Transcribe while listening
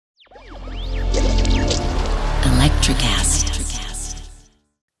Electrocast.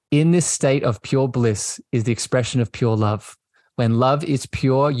 In this state of pure bliss is the expression of pure love. When love is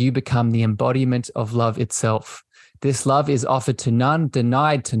pure, you become the embodiment of love itself. This love is offered to none,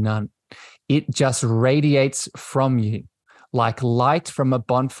 denied to none. It just radiates from you like light from a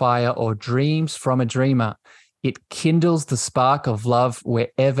bonfire or dreams from a dreamer. It kindles the spark of love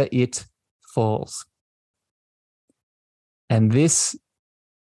wherever it falls. And this,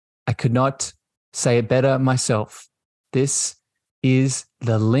 I could not say it better myself. This is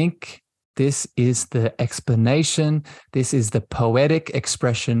the link. This is the explanation. This is the poetic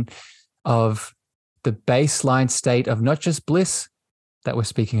expression of the baseline state of not just bliss that we're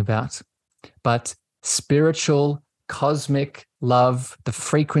speaking about, but spiritual, cosmic love, the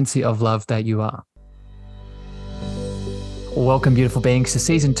frequency of love that you are. Welcome, beautiful beings, to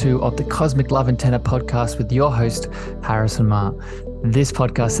season 2 of the Cosmic Love Antenna podcast with your host, Harrison Ma. This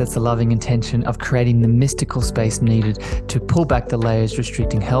podcast sets the loving intention of creating the mystical space needed to pull back the layers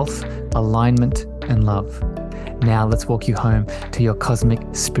restricting health, alignment, and love. Now let's walk you home to your cosmic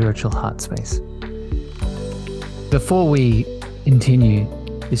spiritual heart space. Before we continue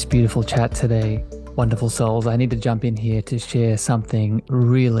this beautiful chat today, wonderful souls, I need to jump in here to share something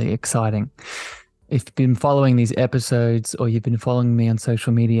really exciting. If you've been following these episodes or you've been following me on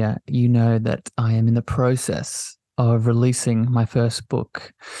social media, you know that I am in the process of releasing my first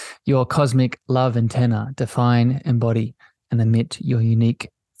book, Your Cosmic Love Antenna: Define, Embody, and Emit Your Unique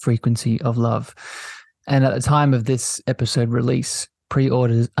Frequency of Love. And at the time of this episode release,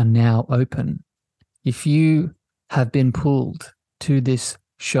 pre-orders are now open. If you have been pulled to this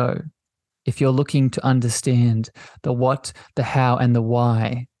show, if you're looking to understand the what, the how, and the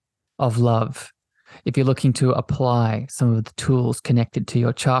why of love, if you're looking to apply some of the tools connected to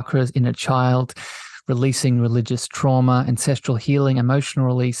your chakras, inner child, releasing religious trauma, ancestral healing, emotional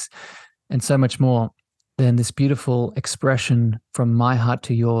release, and so much more, then this beautiful expression from my heart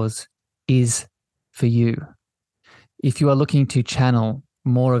to yours is for you. If you are looking to channel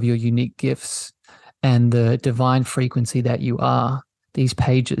more of your unique gifts and the divine frequency that you are, these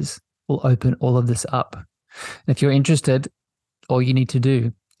pages will open all of this up. And if you're interested, all you need to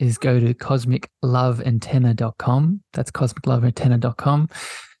do is go to cosmicloveantenna.com. That's cosmicloveantenna.com.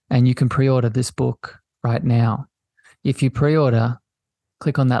 And you can pre-order this book right now. If you pre-order,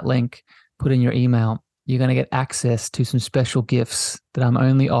 click on that link, put in your email, you're going to get access to some special gifts that I'm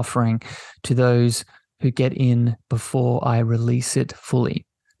only offering to those who get in before I release it fully.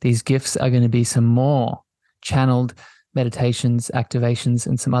 These gifts are going to be some more channeled meditations, activations,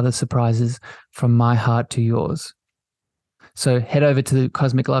 and some other surprises from my heart to yours. So head over to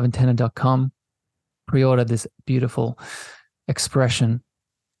cosmicloveantenna.com, pre-order this beautiful expression,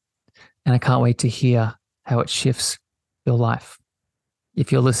 and I can't wait to hear how it shifts your life.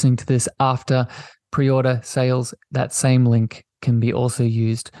 If you're listening to this after pre-order sales, that same link can be also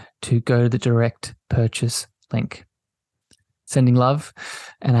used to go to the direct purchase link. Sending love,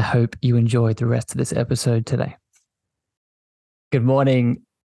 and I hope you enjoyed the rest of this episode today. Good morning,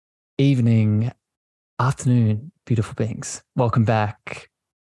 evening, afternoon, beautiful beings. Welcome back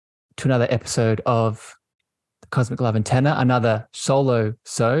to another episode of the Cosmic Love Antenna, another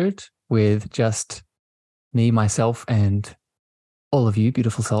solo-sode with just me, myself, and all of you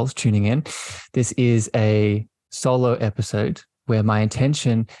beautiful souls tuning in. This is a solo episode where my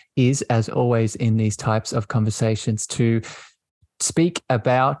intention is, as always in these types of conversations, to speak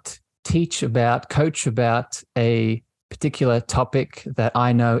about, teach about, coach about a particular topic that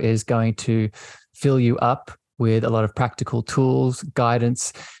I know is going to fill you up with a lot of practical tools,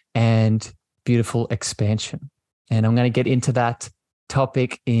 guidance, and beautiful expansion. And I'm going to get into that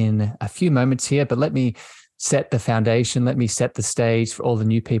topic in a few moments here, but let me set the foundation. Let me set the stage for all the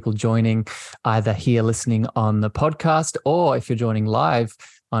new people joining, either here listening on the podcast, or if you're joining live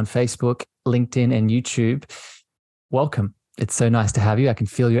on Facebook, LinkedIn, and YouTube, welcome. It's so nice to have you. I can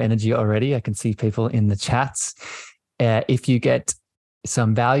feel your energy already. I can see people in the chats. If you get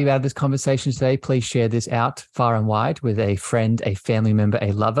some value out of this conversation today, please share this out far and wide with a friend, a family member,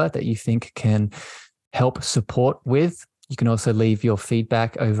 a lover that you think can help support with. You can also leave your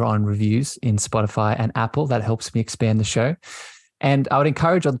feedback over on reviews in Spotify and Apple. That helps me expand the show. And I would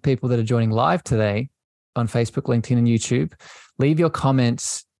encourage other people that are joining live today on Facebook, LinkedIn, and YouTube, leave your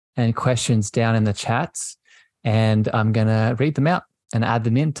comments and questions down in the chats, and I'm going to read them out and add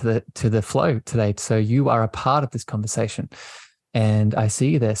them into the flow today. So you are a part of this conversation. And I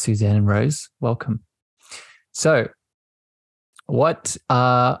see you there, Suzanne and Rose. Welcome. So what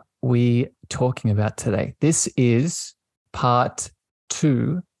are we talking about today? This is part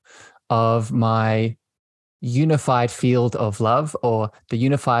 2 of my unified field of love, or the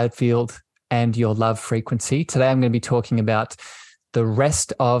unified field and your love frequency. Today, I'm going to be talking about the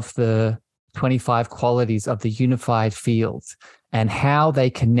rest of the 25 qualities of the unified field and how they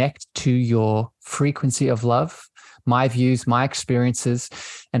connect to your frequency of love, my views, my experiences,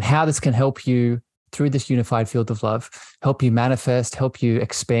 and how this can help you through this unified field of love, help you manifest, help you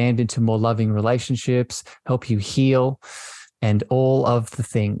expand into more loving relationships, help you heal, and all of the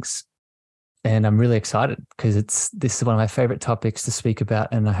things. And I'm really excited because this is one of my favorite topics to speak about,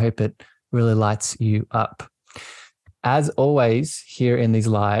 and I hope it really lights you up. As always, here in these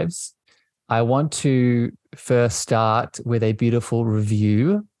lives, I want to first start with a beautiful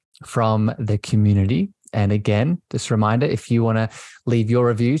review from the community. And again, just a reminder, if you want to leave your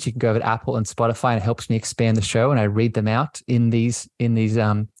reviews, you can go over to Apple and Spotify, and it helps me expand the show, and I read them out in these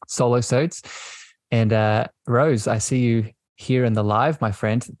solo-sodes. And Rose, I see you here in the live, my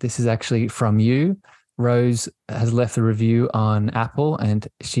friend. This is actually from you. Rose has left a review on Apple, and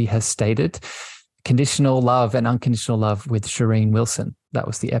she has stated, "Conditional love and unconditional love with Shireen Wilson." That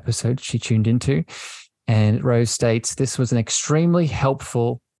was the episode she tuned into. And Rose states, "This was an extremely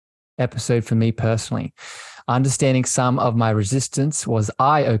helpful episode for me personally. Understanding some of my resistance was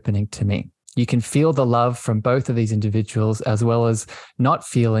eye-opening to me. You can feel the love from both of these individuals, as well as not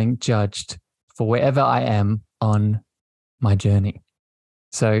feeling judged for wherever I am on my journey."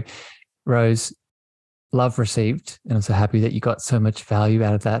 So, Rose, love received. And I'm so happy that you got so much value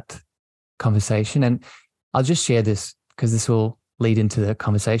out of that conversation. And I'll just share this because this will lead into the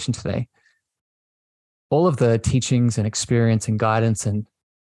conversation today. All of the teachings and experience and guidance and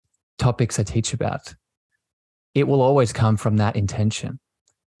topics I teach about, it will always come from that intention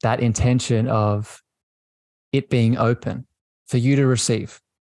of it being open for you to receive,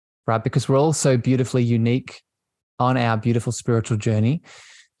 right? Because we're all so beautifully unique on our beautiful spiritual journey.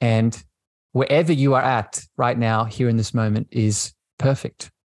 And wherever you are at right now, here in this moment, is perfect,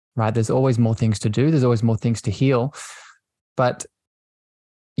 right? There's always more things to do. There's always more things to heal, but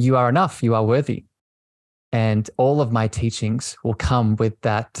you are enough. You are worthy. And all of my teachings will come with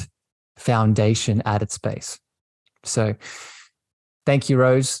that foundation at its base. So thank you,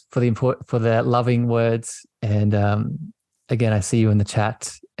 Rose, for the loving words. And again, I see you in the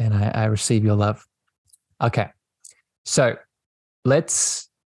chat, and I receive your love. Okay. So let's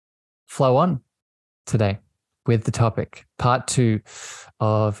flow on today with the topic, part 2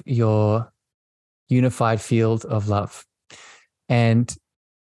 of your unified field of love. And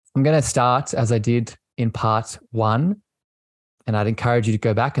I'm going to start as I did in part 1. And I'd encourage you to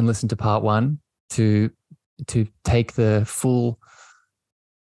go back and listen to part 1 to take the full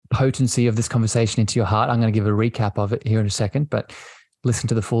potency of this conversation into your heart. I'm going to give a recap of it here in a second, but listen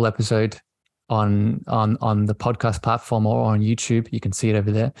to the full episode on the podcast platform or on YouTube. You can see it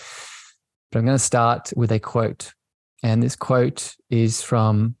over there. But I'm going to start with a quote. And this quote is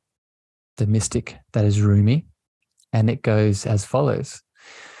from the mystic that is Rumi. And it goes as follows: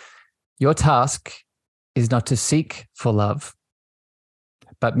 "Your task is not to seek for love,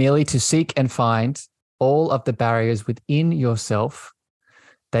 but merely to seek and find all of the barriers within yourself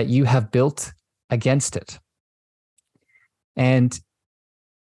that you have built against it." And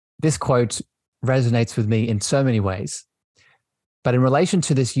this quote resonates with me in so many ways. But in relation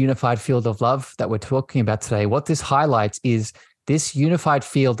to this unified field of love that we're talking about today, what this highlights is this unified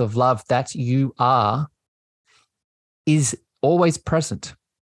field of love that you are is always present.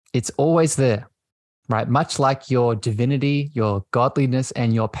 It's always there, right? Much like your divinity, your godliness,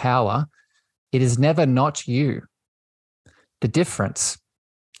 and your power, it is never not you. The difference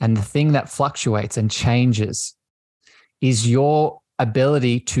and the thing that fluctuates and changes is your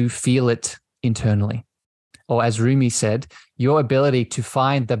ability to feel it internally. Or as Rumi said, your ability to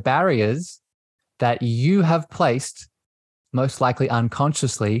find the barriers that you have placed, most likely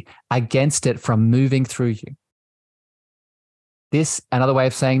unconsciously, against it from moving through you. This, another way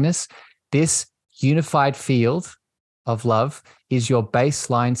of saying this unified field of love is your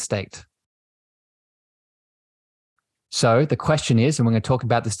baseline state. So the question is, and we're going to talk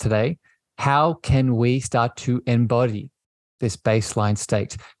about this today, how can we start to embody this baseline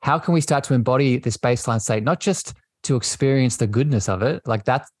state? How can we start to embody this baseline state, not just to experience the goodness of it, like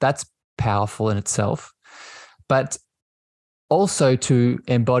that's powerful in itself, but also to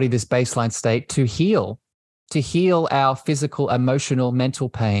embody this baseline state to heal our physical, emotional, mental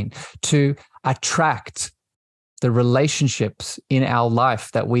pain, to attract the relationships in our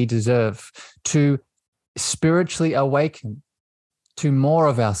life that we deserve, to spiritually awaken to more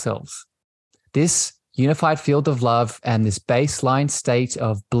of ourselves. This unified field of love and this baseline state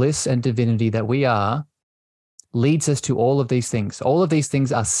of bliss and divinity that we are leads us to all of these things. All of these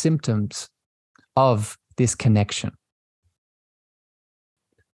things are symptoms of this connection.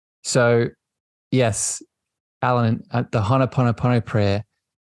 So yes, Alan, the Ho'oponopono prayer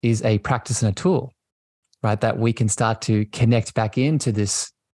is a practice and a tool, right? That we can start to connect back into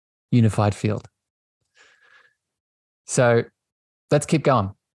this unified field. So let's keep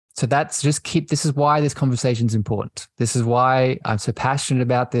going. So this is why this conversation is important. This is why I'm so passionate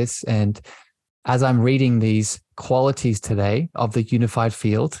about this. And as I'm reading these qualities today of the unified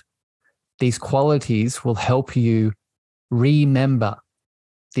field, these qualities will help you remember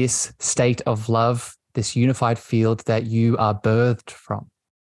this state of love, this unified field that you are birthed from.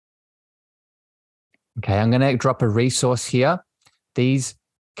 Okay, I'm going to drop a resource here. These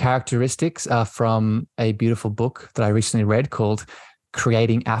characteristics are from a beautiful book that I recently read called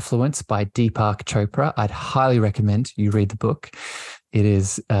Creating Affluence by Deepak Chopra. I'd highly recommend you read the book. It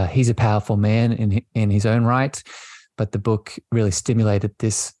is, he's a powerful man in his own right, but the book really stimulated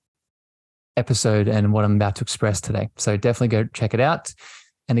this episode and what I'm about to express today. So definitely go check it out.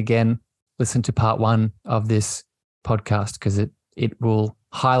 And again, listen to part 1 of this podcast because it will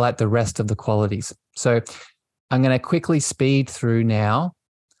highlight the rest of the qualities. So I'm going to quickly speed through now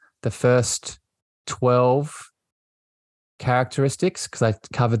the first 12 characteristics because I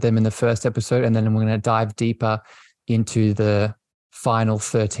covered them in the first episode, and then we're going to dive deeper into the final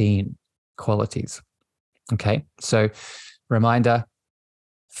 13 qualities. Okay, so reminder,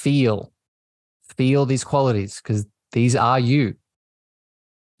 feel these qualities because these are you.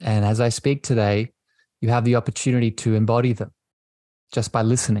 And as I speak today, you have the opportunity to embody them just by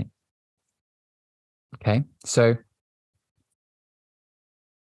listening. Okay, so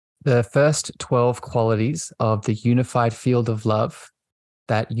the first 12 qualities of the unified field of love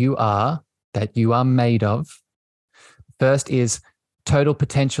that you are made of. First is total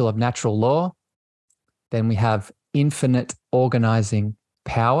potential of natural law. Then we have infinite organizing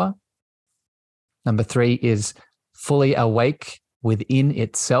power. Number 3 is fully awake within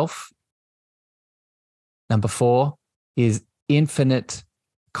itself. Number 4 is infinite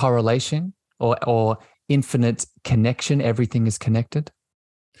correlation or infinite connection. Everything is connected.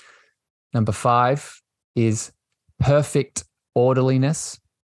 Number 5 is perfect orderliness.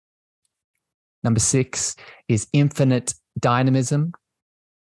 Number 6 is infinite dynamism.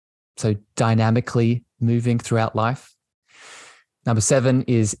 So dynamically moving throughout life. Number 7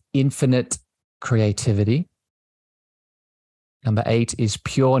 is infinite creativity. Number 8 is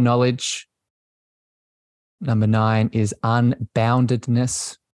pure knowledge. Number 9 is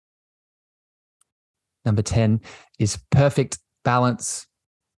unboundedness. Number 10 is perfect balance.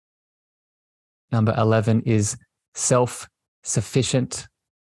 Number 11 is self-sufficient.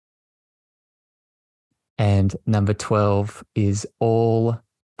 And number 12 is all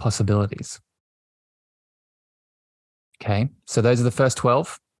possibilities. Okay, so those are the first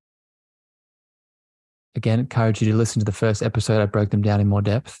 12. Again, encourage you to listen to the first episode. I broke them down in more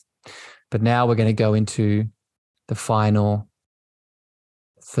depth. But now we're going to go into the final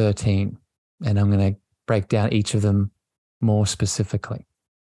 13. And I'm going to break down each of them more specifically.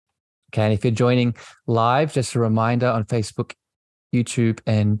 Okay, and if you're joining live, just a reminder on Facebook, YouTube,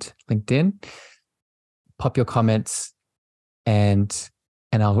 and LinkedIn, pop your comments and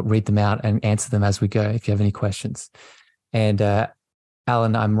I'll read them out and answer them as we go if you have any questions. And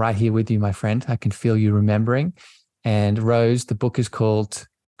Alan, I'm right here with you, my friend. I can feel you remembering. And Rose, the book is called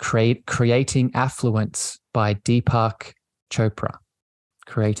Creating Affluence by Deepak Chopra.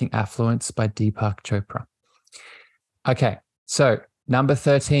 Creating Affluence by Deepak Chopra. Okay, so number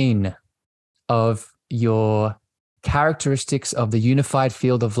 13 of your characteristics of the unified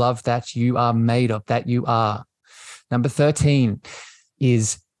field of love that you are made of, that you are. Number 13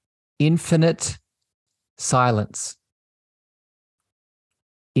 is infinite silence.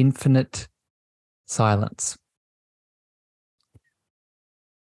 Infinite silence.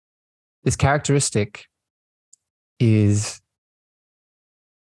 This characteristic is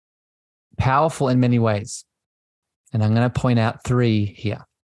powerful in many ways. And I'm going to point out 3 here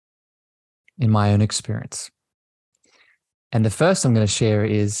in my own experience. And the first I'm going to share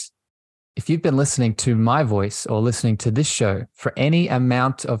is if you've been listening to my voice or listening to this show for any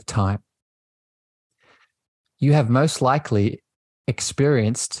amount of time, you have most likely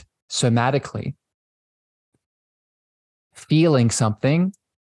experienced somatically feeling something,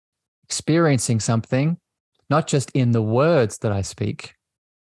 experiencing something, not just in the words that I speak,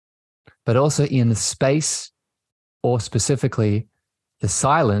 but also in the space or specifically the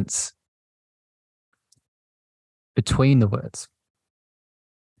silence between the words.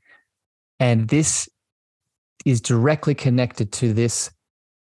 And this is directly connected to this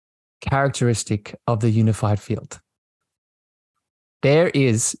characteristic of the unified field. There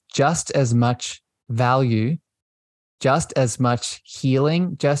is just as much value, just as much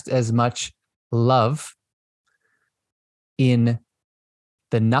healing, just as much love in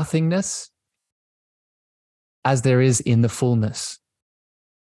the nothingness as there is in the fullness.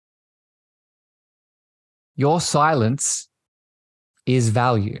 Your silence is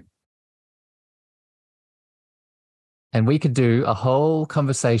value. And we could do a whole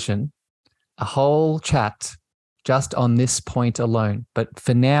conversation, a whole chat just on this point alone. But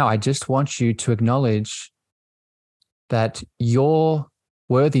for now, I just want you to acknowledge that your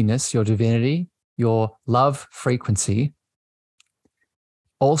worthiness, your divinity, your love frequency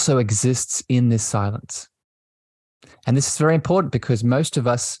also exists in this silence. And this is very important because most of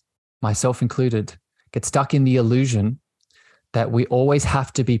us, myself included, get stuck in the illusion that we always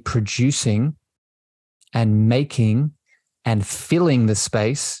have to be producing and making and filling the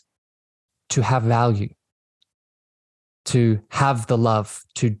space to have value, to have the love,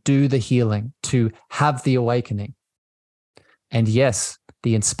 to do the healing, to have the awakening. And yes,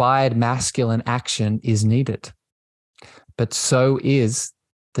 the inspired masculine action is needed, but so is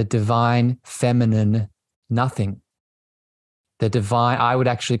the divine feminine nothing. The divine, I would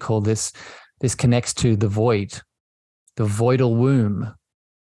actually call this connects to the void, the voidal womb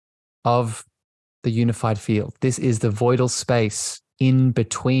of the unified field. This is the voidal space in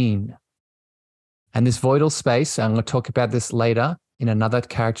between. And this voidal space, I'm going to talk about this later in another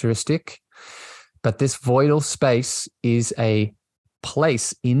characteristic, but this voidal space is a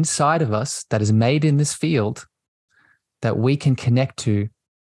place inside of us that is made in this field that we can connect to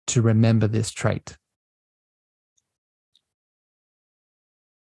remember this trait.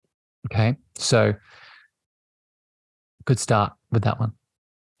 Okay, so good start with that one.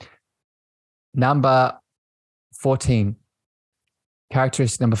 Number 14,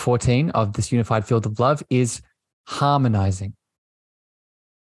 characteristic number 14 of this unified field of love is harmonizing.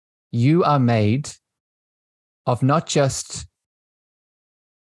 You are made of not just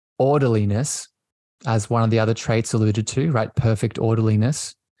orderliness, as one of the other traits alluded to, right? Perfect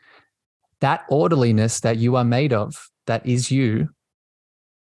orderliness. That orderliness that you are made of, that is you,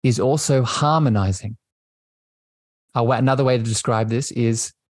 is also harmonizing. Another way to describe this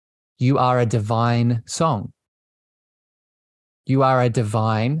is you are a divine song. You are a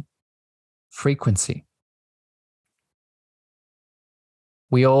divine frequency.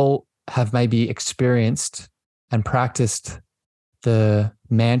 We all have maybe experienced and practiced the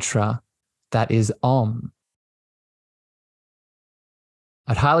mantra that is Om.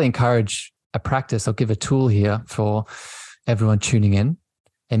 I'd highly encourage a practice. I'll give a tool here for everyone tuning in,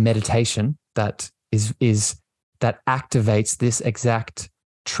 a meditation that that activates this exact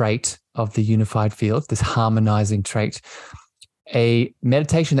trait of the unified field, this harmonizing trait. A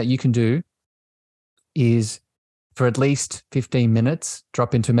meditation that you can do is for at least 15 minutes,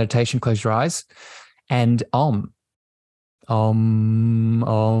 drop into meditation, close your eyes, and Om. Om,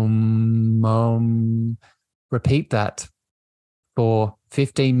 Om, Om. Repeat that for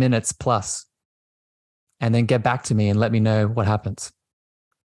 15 minutes plus, and then get back to me and let me know what happens.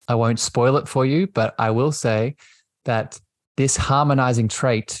 I won't spoil it for you, but I will say that this harmonizing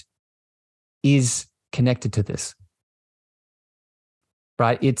trait is connected to this,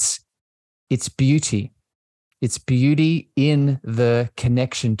 right? It's beauty. It's beauty in the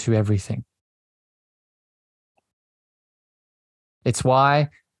connection to everything. It's why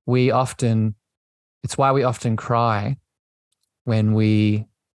we often cry when we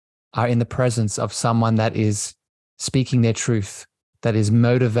are in the presence of someone that is speaking their truth, that is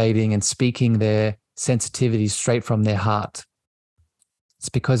motivating and speaking their sensitivity straight from their heart. It's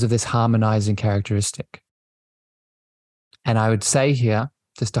because of this harmonizing characteristic. And I would say here,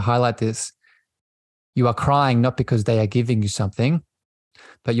 just to highlight this, you are crying not because they are giving you something,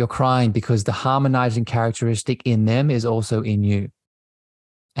 but you're crying because the harmonizing characteristic in them is also in you.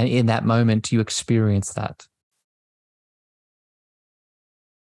 And in that moment, you experience that.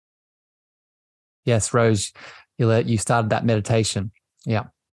 Yes, Rose, you started that meditation. Yeah,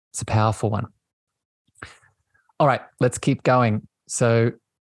 it's a powerful one. All right, let's keep going. So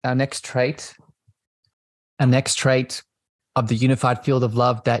our next trait of the unified field of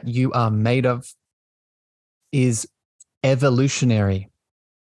love that you are made of is evolutionary.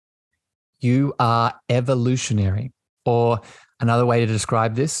 You are evolutionary. Or another way to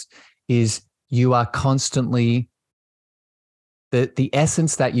describe this is you are constantly, the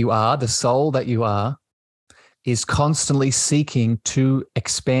essence that you are, the soul that you are, is constantly seeking to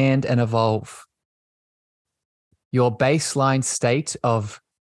expand and evolve. Your baseline state of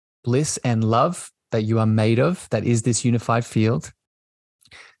bliss and love that you are made of, that is this unified field,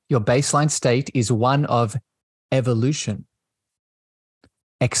 your baseline state is one of evolution,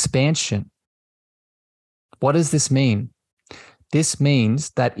 expansion. What does this mean? This means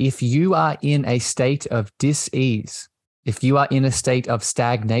that if you are in a state of dis-ease, if you are in a state of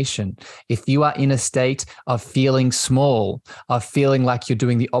stagnation, if you are in a state of feeling small, of feeling like you're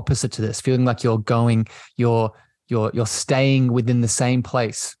doing the opposite to this, feeling like you're staying within the same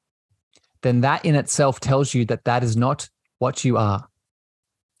place, then that in itself tells you that that is not what you are,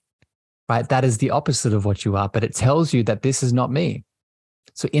 right? That is the opposite of what you are, but it tells you that this is not me.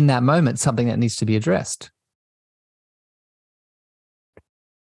 So in that moment, something that needs to be addressed.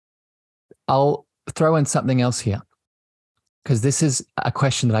 I'll throw in something else here, because this is a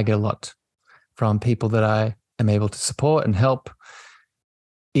question that I get a lot from people that I am able to support and help,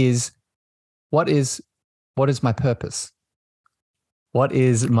 is what is my purpose? What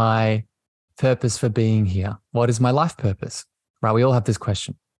is my purpose for being here? What is my life purpose? Right? We all have this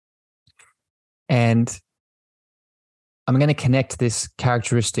question. And I'm going to connect this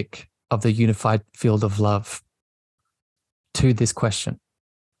characteristic of the unified field of love to this question.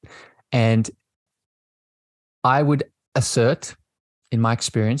 And I would assert, in my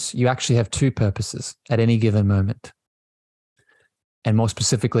experience, you actually have two purposes at any given moment. And more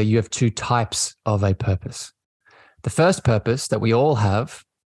specifically, you have two types of a purpose. The first purpose that we all have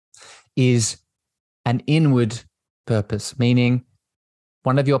is an inward purpose, meaning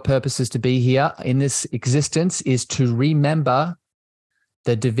one of your purposes to be here in this existence is to remember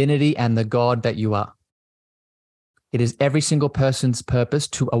the divinity and the God that you are. It is every single person's purpose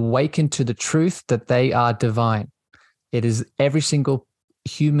to awaken to the truth that they are divine. It is every single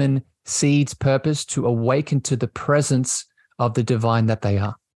human seed's purpose to awaken to the presence of the divine that they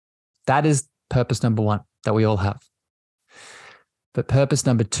are. That is purpose number one that we all have. But purpose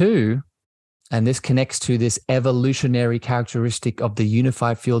number two, and this connects to this evolutionary characteristic of the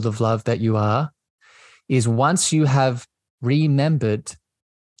unified field of love that you are, is once you have remembered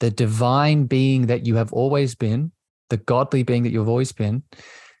the divine being that you have always been, the godly being that you've always been,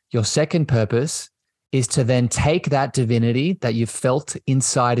 your second purpose is to then take that divinity that you've felt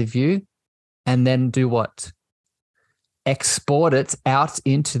inside of you and then do what? Export it out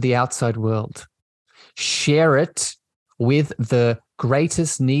into the outside world. Share it with the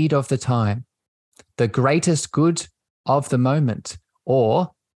greatest need of the time, the greatest good of the moment,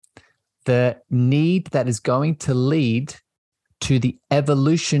 or the need that is going to lead to the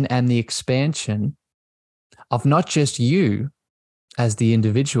evolution and the expansion of not just you as the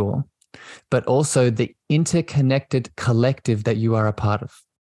individual, but also the interconnected collective that you are a part of.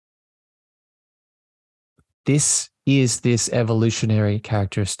 This is this evolutionary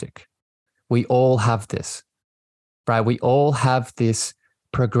characteristic. We all have this, right? We all have this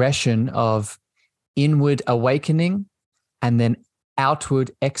progression of inward awakening and then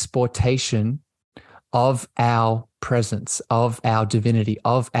outward exportation of our presence, of our divinity,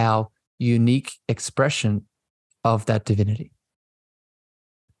 of our unique expression of that divinity.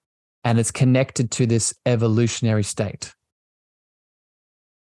 And it's connected to this evolutionary state.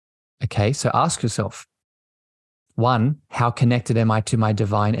 Okay, so ask yourself, one, how connected am I to my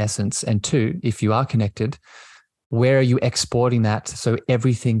divine essence? And two, if you are connected, where are you exporting that so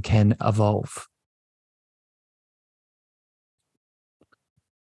everything can evolve?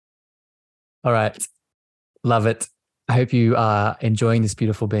 All right, love it. I hope you are enjoying this,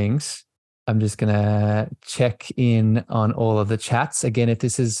 beautiful beings. I'm just going to check in on all of the chats. Again, if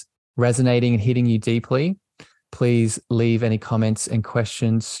this is resonating and hitting you deeply, please leave any comments and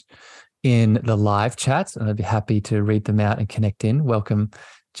questions in the live chat, and I'd be happy to read them out and connect in. Welcome,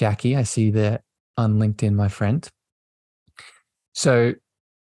 Jackie. I see you there on LinkedIn, my friend. So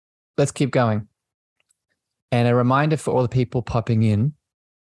let's keep going. And a reminder for all the people popping in,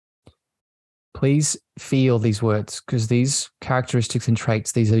 please feel these words, because these characteristics and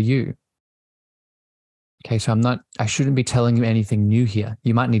traits, these are you. Okay, so I shouldn't be telling you anything new here.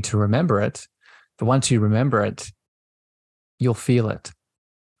 You might need to remember it, but once you remember it, you'll feel it.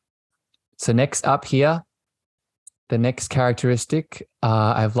 So next up here, the next characteristic,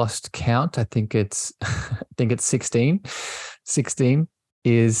 I've lost count. I think it's 16. 16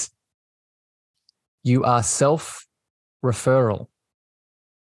 is you are self-referral.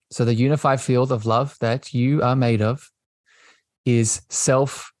 So the unified field of love that you are made of is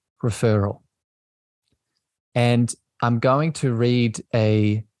self-referral. And I'm going to read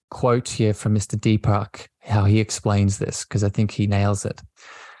a quote here from Mr. Deepak, how he explains this, because I think he nails it.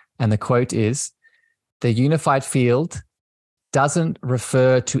 And the quote is, the unified field doesn't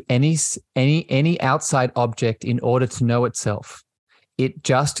refer to any outside object in order to know itself. It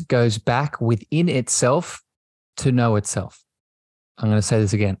just goes back within itself to know itself. I'm going to say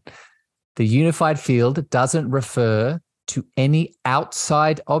this again. The unified field doesn't refer to any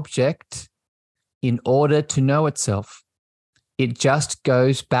outside object in order to know itself. It just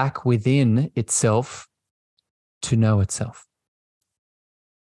goes back within itself to know itself.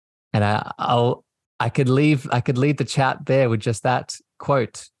 And I could leave the chat there with just that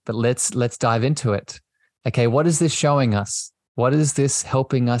quote, but let's dive into it. Okay, what is this showing us? What is this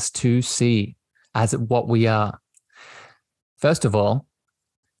helping us to see as what we are? First of all,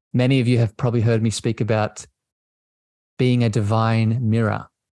 many of you have probably heard me speak about being a divine mirror.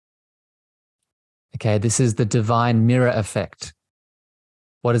 Okay, this is the divine mirror effect.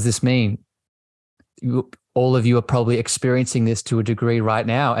 What does this mean? All of you are probably experiencing this to a degree right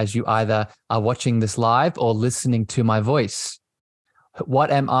now as you either are watching this live or listening to my voice.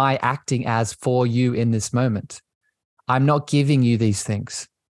 What am I acting as for you in this moment? I'm not giving you these things.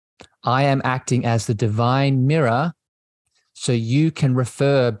 I am acting as the divine mirror so you can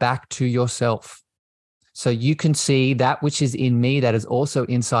refer back to yourself. So you can see that which is in me that is also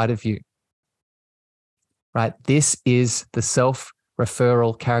inside of you. Right? This is the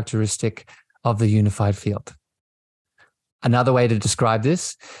self-referral characteristic of the unified field. Another way to describe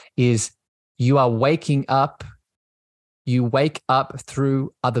this is you are waking up. You wake up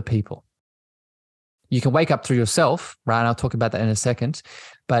through other people. You can wake up through yourself, right? And I'll talk about that in a second.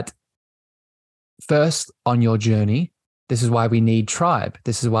 But first on your journey, this is why we need tribe.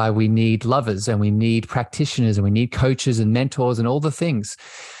 This is why we need lovers and we need practitioners and we need coaches and mentors and all the things.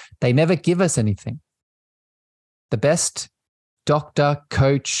 They never give us anything. The best doctor,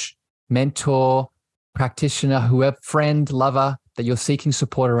 coach, mentor, practitioner, whoever, friend, lover that you're seeking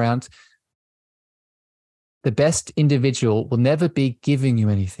support around, the best individual will never be giving you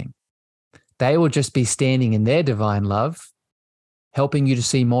anything. They will just be standing in their divine love, helping you to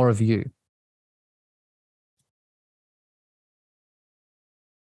see more of you.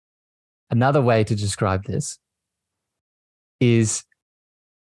 Another way to describe this is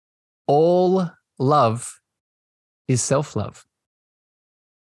all love is self-love.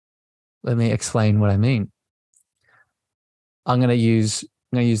 Let me explain what I mean. I'm going to use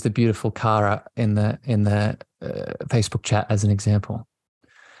the beautiful Kara in the Facebook chat as an example.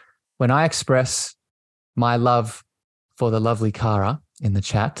 When I express my love for the lovely Kara in the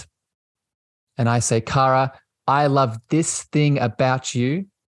chat, and I say, Kara, I love this thing about you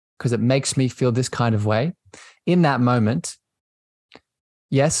because it makes me feel this kind of way. In that moment,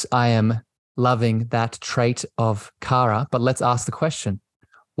 yes, I am loving that trait of Kara, but let's ask the question,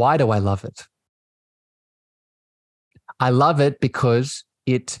 why do I love it? I love it because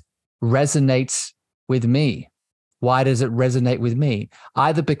it resonates with me. Why does it resonate with me?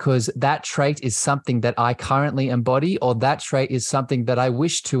 Either because that trait is something that I currently embody or that trait is something that I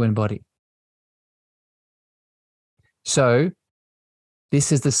wish to embody. So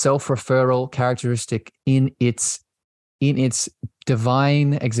this is the self-referral characteristic in its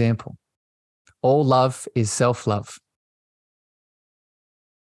divine example. All love is self-love.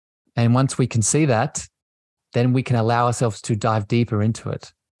 And once we can see that, then we can allow ourselves to dive deeper into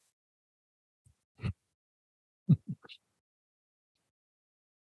it.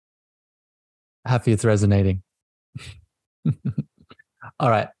 Happy it's resonating. All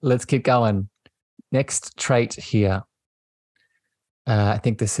right, let's keep going. Next trait here. I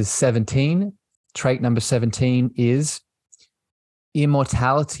think this is 17. Trait number 17 is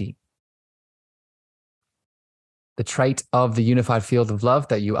immortality. The trait of the unified field of love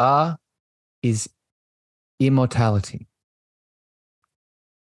that you are is immortality.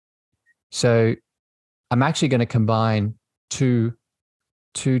 So I'm actually going to combine two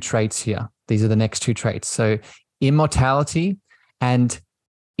traits here. These are the next two traits. So immortality and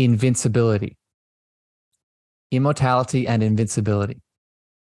invincibility. Immortality and invincibility.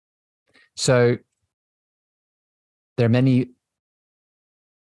 So there are many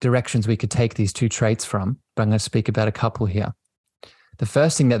directions we could take these two traits from, but I'm going to speak about a couple here. The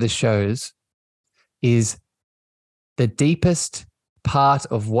first thing that this shows is the deepest part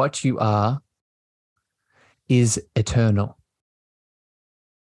of what you are is eternal.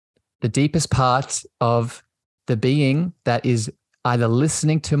 The deepest part of the being that is either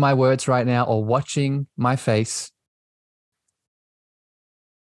listening to my words right now or watching my face,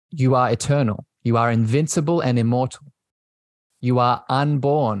 you are eternal. You are invincible and immortal. You are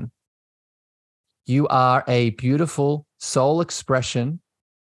unborn. You are a beautiful soul expression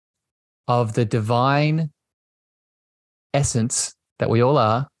of the divine essence that we all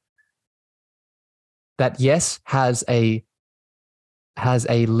are, that yes, has a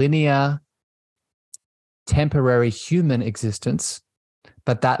linear, temporary human existence,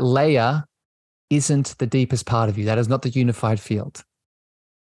 but that layer isn't the deepest part of you. That is not the unified field.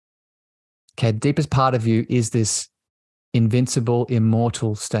 Okay, the deepest part of you is this invincible,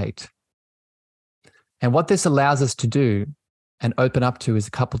 immortal state. And what this allows us to do and open up to is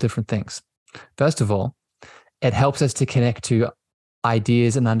a couple different things. First of all, it helps us to connect to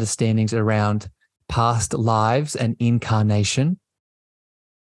ideas and understandings around past lives and incarnation.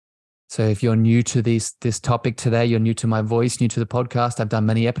 So if you're new to this topic today, you're new to my voice, new to the podcast, I've done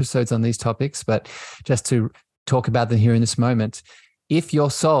many episodes on these topics, but just to talk about them here in this moment, if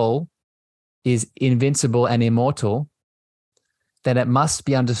your soul is invincible and immortal, then it must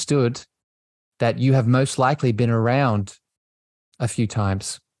be understood that you have most likely been around a few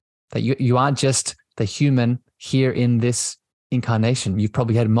times, that you aren't just the human here in this incarnation. You've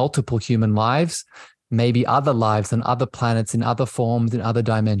probably had multiple human lives, maybe other lives on other planets, in other forms, in other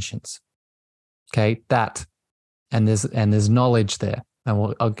dimensions. Okay, that, and there's knowledge there,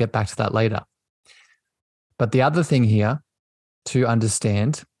 and I'll get back to that later. But the other thing here to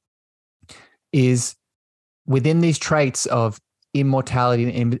understand is within these traits of immortality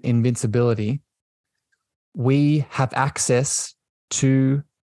and invincibility, we have access to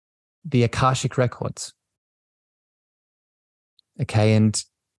the Akashic records. Okay, and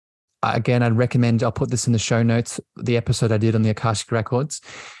again, I'd recommend, I'll put this in the show notes, the episode I did on the Akashic records.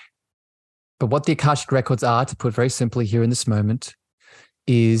 But what the Akashic records are, to put very simply here in this moment,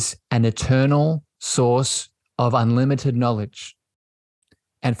 is an eternal source of unlimited knowledge.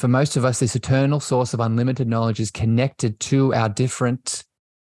 And for most of us, this eternal source of unlimited knowledge is connected to our different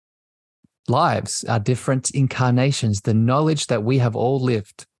lives, our different incarnations, the knowledge that we have all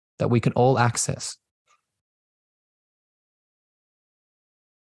lived, that we can all access.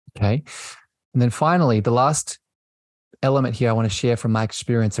 Okay. And then finally, the last element here I want to share from my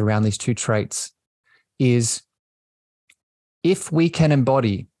experience around these two traits is if we can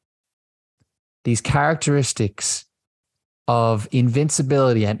embody these characteristics of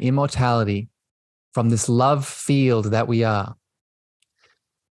invincibility and immortality from this love field that we are,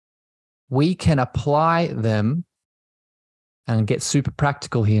 we can apply them and get super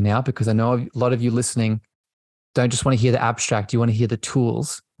practical here now, because I know a lot of you listening don't just want to hear the abstract, you want to hear the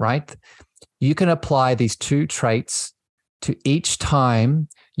tools, right? You can apply these two traits to each time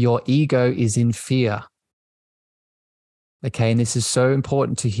your ego is in fear. Okay, and this is so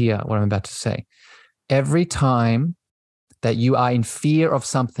important to hear what I'm about to say. Every time that you are in fear of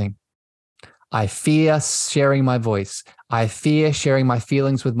something, I fear sharing my voice, I fear sharing my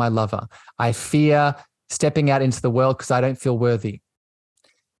feelings with my lover, I fear stepping out into the world because I don't feel worthy.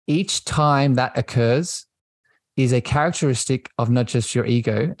 Each time that occurs is a characteristic of not just your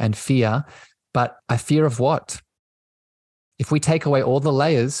ego and fear, but a fear of what? If we take away all the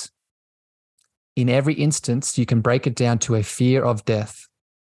layers, in every instance, you can break it down to a fear of death.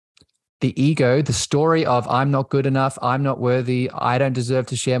 The ego, the story of I'm not good enough, I'm not worthy, I don't deserve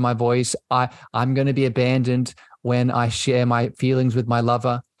to share my voice, I'm going to be abandoned when I share my feelings with my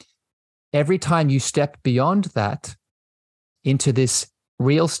lover. Every time you step beyond that into this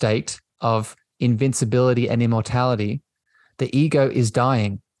real state of invincibility and immortality, the ego is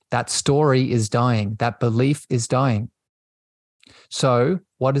dying. That story is dying. That belief is dying. So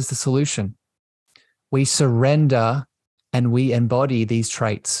what is the solution? We surrender and we embody these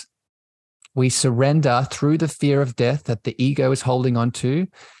traits. We surrender through the fear of death that the ego is holding on to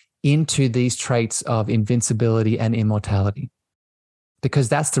into these traits of invincibility and immortality. Because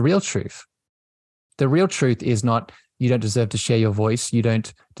that's the real truth. The real truth is not you don't deserve to share your voice, you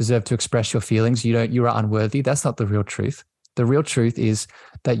don't deserve to express your feelings, you are unworthy. That's not the real truth. The real truth is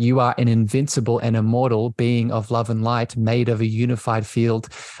that you are an invincible and immortal being of love and light made of a unified field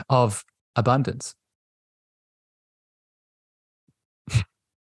of abundance.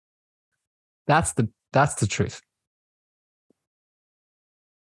 That's the truth.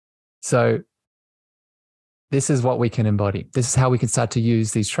 So this is what we can embody. This is how we can start to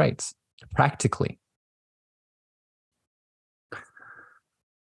use these traits practically.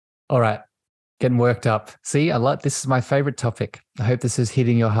 All right, getting worked up. See, this is my favorite topic. I hope this is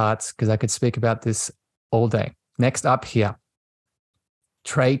hitting your hearts because I could speak about this all day. Next up here,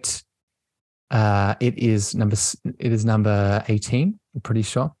 trait. It is number 18. I'm pretty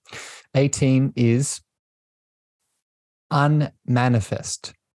sure. 18 is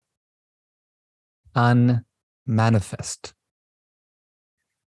unmanifest. Unmanifest.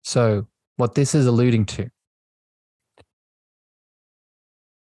 So what this is alluding to,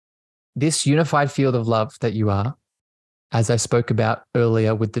 this unified field of love that you are, as I spoke about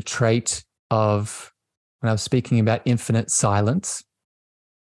earlier with the trait of, when I was speaking about infinite silence,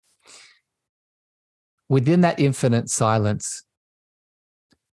 within that infinite silence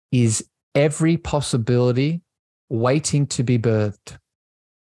is every possibility waiting to be birthed.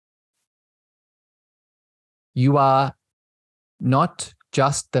 You are not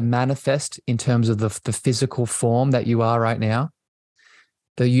just the manifest in terms of the physical form that you are right now.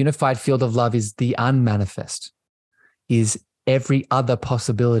 The unified field of love is the unmanifest, is every other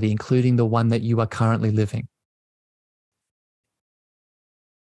possibility, including the one that you are currently living.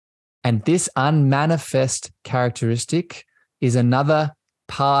 And this unmanifest characteristic is another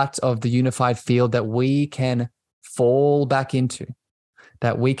part of the unified field that we can fall back into,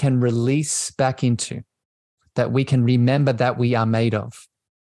 that we can release back into, that we can remember that we are made of.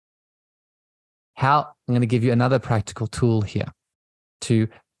 How? I'm going to give you another practical tool here to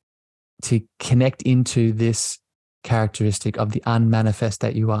connect into this characteristic of the unmanifest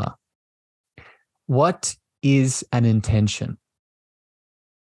that you are. What is an intention?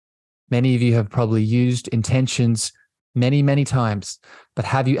 Many of you have probably used intentions many, many times, but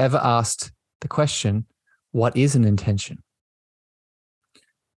have you ever asked the question, what is an intention?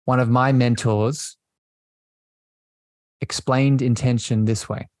 One of my mentors explained intention this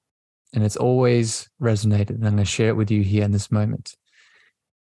way, and it's always resonated, and I'm going to share it with you here in this moment.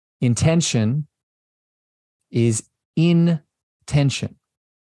 Intention is intention.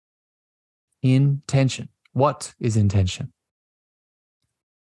 Intention. What is intention?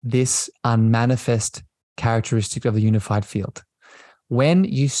 This unmanifest characteristic of the unified field. When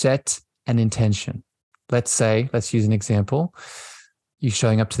you set an intention, let's use an example. You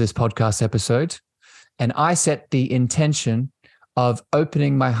showing up to this podcast episode, and I set the intention of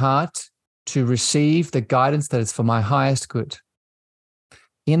opening my heart to receive the guidance that is for my highest good.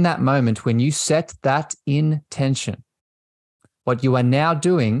 In that moment, when you set that intention, what you are now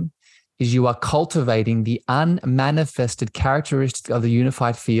doing is you are cultivating the unmanifested characteristic of the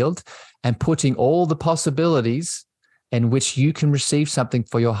unified field and putting all the possibilities in which you can receive something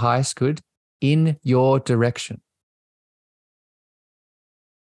for your highest good in your direction.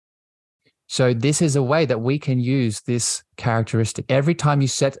 So this is a way that we can use this characteristic. Every time you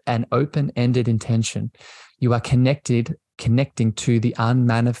set an open-ended intention, you are connecting to the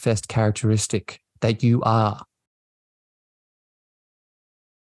unmanifest characteristic that you are.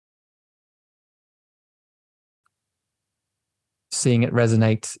 Seeing it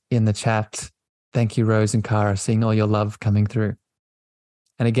resonate in the chat. Thank you, Rose and Cara, seeing all your love coming through.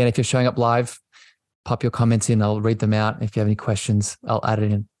 And again, if you're showing up live, pop your comments in. I'll read them out. If you have any questions, I'll add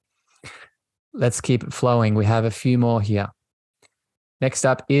it in. Let's keep it flowing. We have a few more here. Next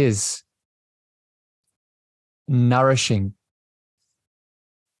up is nourishing.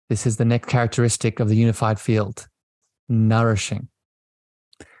 This is the next characteristic of the unified field, nourishing.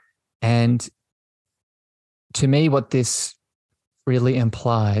 And to me, what this really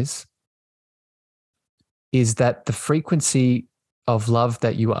implies is that the frequency of love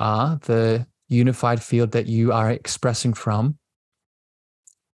that you are, the unified field that you are expressing from,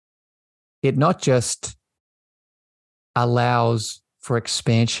 it not just allows for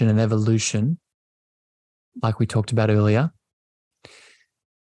expansion and evolution, like we talked about earlier,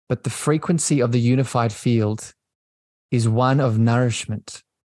 but the frequency of the unified field is one of nourishment.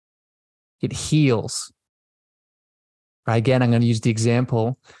 It heals. Right? Again, I'm going to use the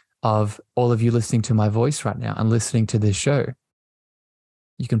example of all of you listening to my voice right now and listening to this show.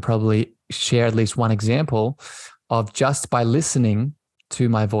 You can probably share at least one example of just by listening to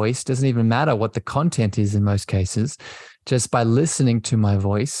my voice, doesn't even matter what the content is in most cases, just by listening to my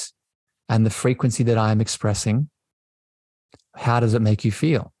voice and the frequency that I'm expressing, how does it make you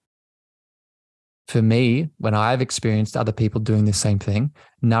feel? For me, when I've experienced other people doing the same thing,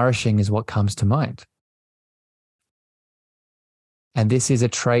 nourishing is what comes to mind. And this is a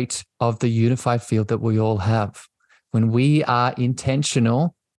trait of the unified field that we all have. When we are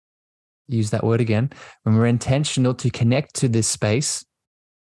intentional, use that word again, when we're intentional to connect to this space,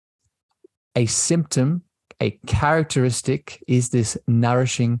 a symptom, a characteristic is this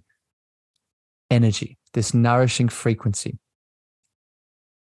nourishing energy, this nourishing frequency.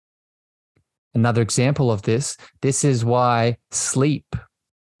 Another example of this is why sleep,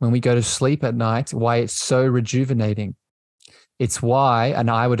 when we go to sleep at night, why it's so rejuvenating. It's why, and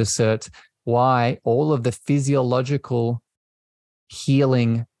I would assert, why all of the physiological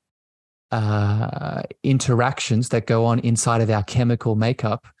healing interactions that go on inside of our chemical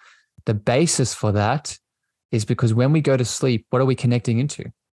makeup, the basis for that is because when we go to sleep, what are we connecting into?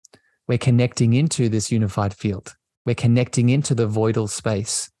 We're connecting into this unified field. We're connecting into the voidal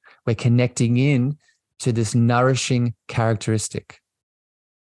space. We're connecting in to this nourishing characteristic.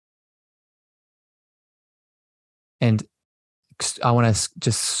 And I want to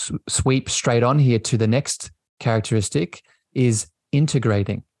just sweep straight on here to the next characteristic is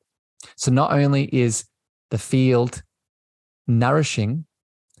integrating. So not only is the field nourishing,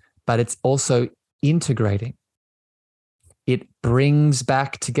 but it's also integrating. It brings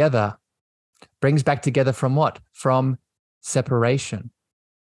back together. Brings back together from what? From separation.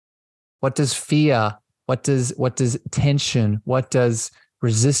 What does fear, what does tension, what does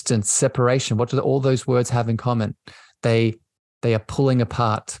resistance, separation, what do all those words have in common? They are pulling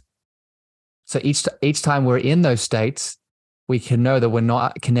apart. So each time we're in those states, we can know that we're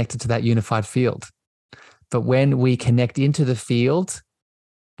not connected to that unified field. But when we connect into the field,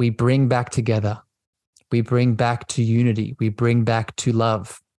 we bring back together. We bring back to unity. We bring back to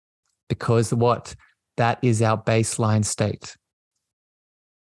love. Because what? That is our baseline state.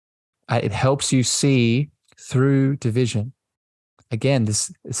 It helps you see through division. Again,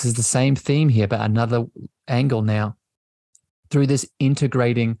 this is the same theme here, but another angle now. Through this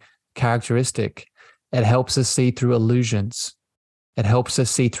integrating characteristic, it helps us see through illusions. It helps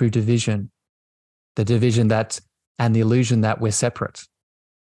us see through division, the division and the illusion that we're separate,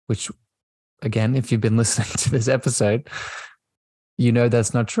 which, again, if you've been listening to this episode, you know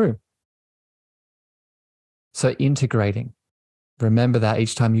that's not true. So integrating, remember that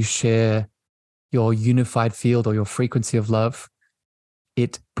each time you share your unified field or your frequency of love,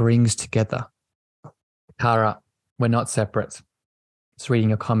 it brings together. Kara, we're not separate. Just reading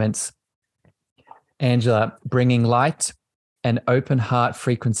your comments. Angela, bringing light and open heart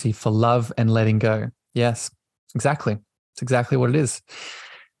frequency for love and letting go. Yes, exactly. It's exactly what it is.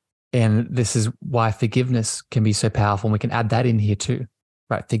 And this is why forgiveness can be so powerful. And we can add that in here too,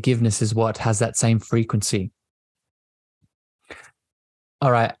 right? Forgiveness is what has that same frequency.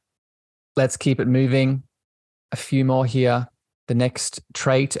 All right, let's keep it moving. A few more here. The next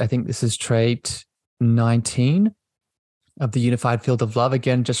trait, I think this is trait 19 of the unified field of love.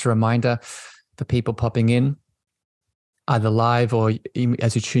 Again, just a reminder for people popping in, either live or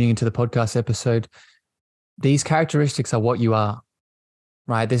as you're tuning into the podcast episode, these characteristics are what you are,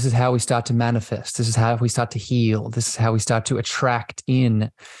 right? This is how we start to manifest. This is how we start to heal. This is how we start to attract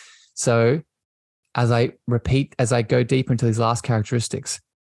in. So as I go deeper into these last characteristics,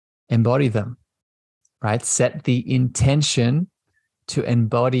 embody them, right? Set the intention to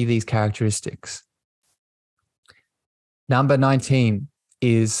embody these characteristics. Number 19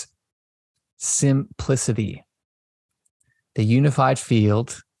 is simplicity. The unified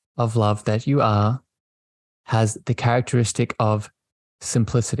field of love that you are has the characteristic of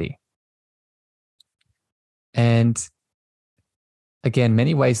simplicity. And again,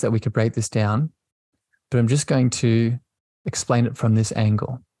 many ways that we could break this down, but I'm just going to explain it from this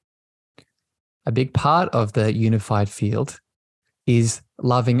angle. A big part of the unified field is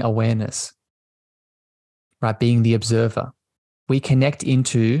loving awareness, right? Being the observer. We connect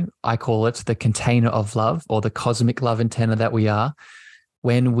into, I call it the container of love, or the cosmic love antenna that we are,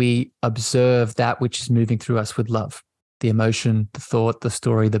 when we observe that which is moving through us with love, the emotion, the thought, the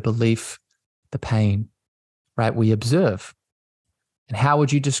story, the belief, the pain, right? We observe. And how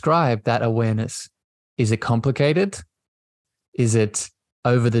would you describe that awareness? Is it complicated? Is it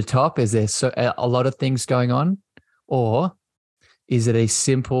over the top? Is there a lot of things going on? Or is it a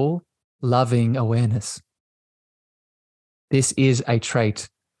simple, loving awareness? This is a trait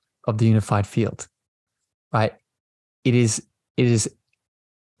of the unified field, right? It is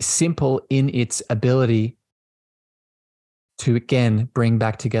simple in its ability to, again, bring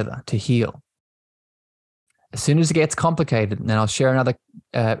back together, to heal. As soon as it gets complicated, and I'll share another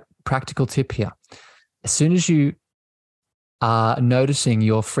practical tip here. As soon as you are noticing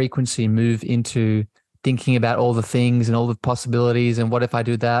your frequency move into thinking about all the things and all the possibilities, and what if I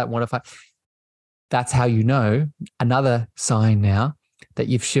do that? That's how you know, another sign now that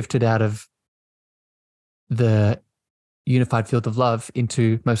you've shifted out of the unified field of love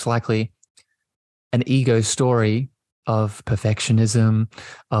into most likely an ego story of perfectionism,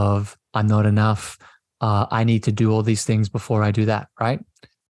 of I'm not enough, I need to do all these things before I do that, right?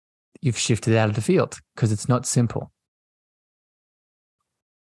 You've shifted out of the field because it's not simple.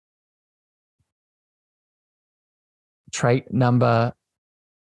 Trait number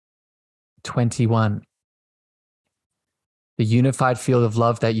 21. The unified field of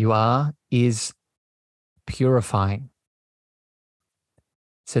love that you are is purifying.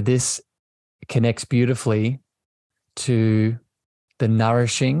 So this connects beautifully to the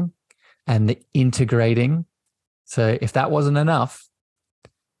nourishing and the integrating. So if that wasn't enough,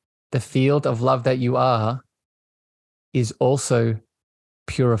 the field of love that you are is also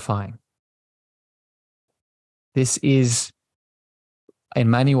purifying. This is, in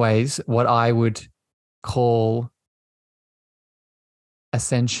many ways, what I would call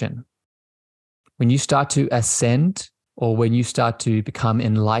ascension. When you start to ascend, or when you start to become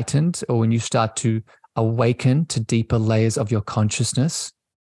enlightened, or when you start to awaken to deeper layers of your consciousness,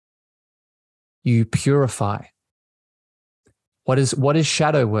 you purify. What is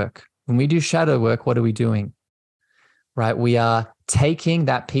shadow work? When we do shadow work, what are we doing? Right? We are taking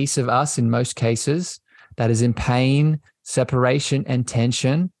that piece of us in most cases that is in pain, separation, and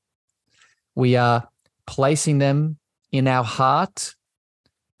tension. We are placing them in our heart,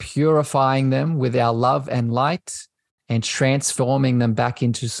 purifying them with our love and light, and transforming them back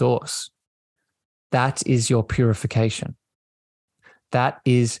into source. That is your purification. That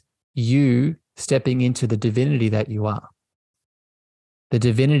is you stepping into the divinity that you are. The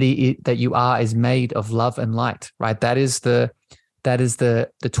divinity that you are is made of love and light, right? That is the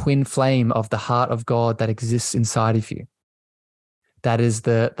twin flame of the heart of God that exists inside of you. That is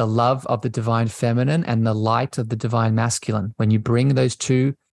the love of the divine feminine and the light of the divine masculine. When you bring those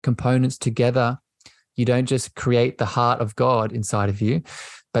two components together, you don't just create the heart of God inside of you,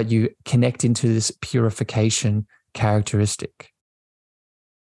 but you connect into this purification characteristic.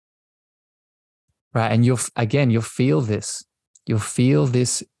 Right? And you'll feel this. You'll feel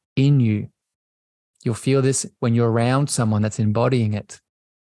this in you. You'll feel this when you're around someone that's embodying it.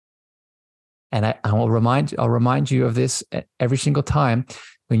 And I'll remind you of this every single time.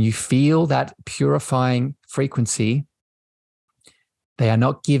 When you feel that purifying frequency, they are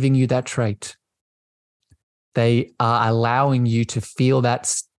not giving you that trait. They are allowing you to feel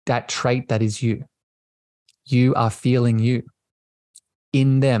that trait that is you. You are feeling you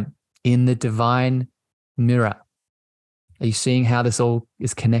in them, in the divine mirror. Are you seeing how this all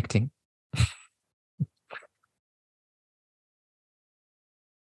is connecting?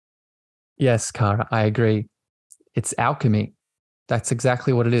 Yes, Kara, I agree. It's alchemy. That's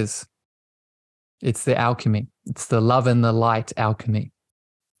exactly what it is. It's the alchemy. It's the love and the light alchemy.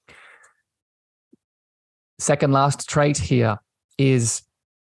 Second last trait here is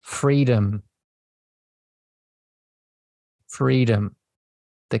freedom. Freedom.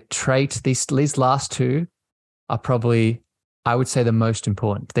 The trait, these last two are probably, I would say, the most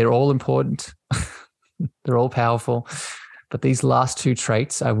important. They're all important. They're all powerful. But these last two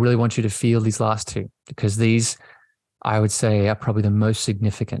traits, I really want you to feel these last two, because these, I would say, are probably the most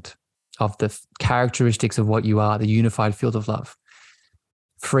significant of the characteristics of what you are, the unified field of love.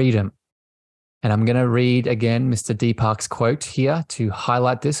 Freedom. And I'm going to read again Mr. Deepak's quote here to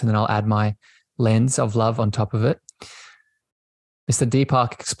highlight this, and then I'll add my lens of love on top of it. Mr.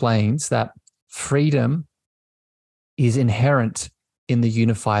 Deepak explains that freedom is inherent in the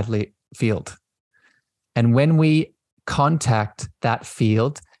unified field. And when we contact that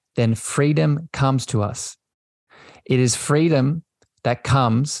field, then freedom comes to us. It is freedom that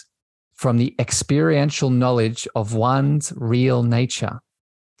comes from the experiential knowledge of one's real nature.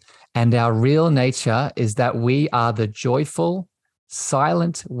 And our real nature is that we are the joyful,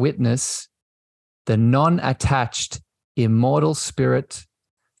 silent witness, the non-attached, immortal spirit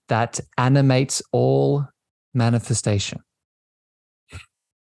that animates all manifestation.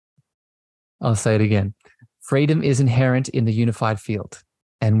 I'll say it again. Freedom is inherent in the unified field.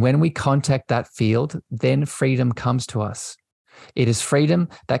 And when we contact that field, then freedom comes to us. It is freedom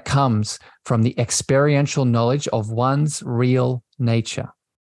that comes from the experiential knowledge of one's real nature.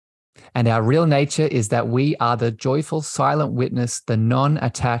 And our real nature is that we are the joyful, silent witness, the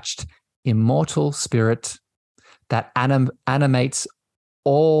non-attached, immortal spirit that animates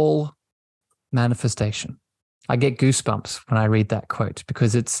all manifestation. I get goosebumps when I read that quote,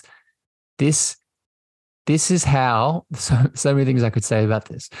 because it's this is how, so many things I could say about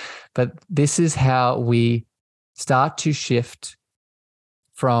this, but this is how we start to shift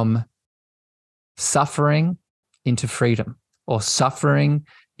from suffering into freedom, or suffering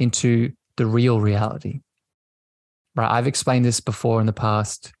into the real reality. Right? I've explained this before in the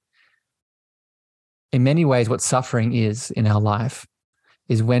past. In many ways, what suffering is in our life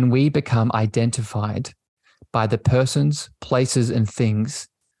is when we become identified by the persons, places, and things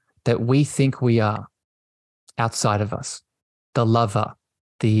that we think we are outside of us. The lover,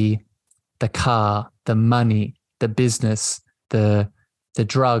 the car, the money, the business, the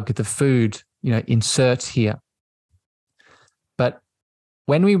drug, the food, insert here. But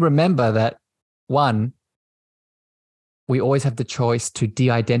when we remember that, one, we always have the choice to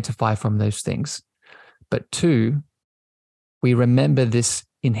de-identify from those things. But two, we remember this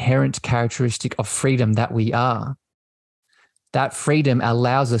inherent characteristic of freedom that we are. That freedom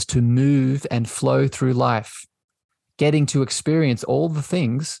allows us to move and flow through life, getting to experience all the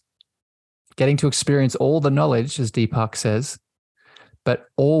things, getting to experience all the knowledge, as Deepak says, but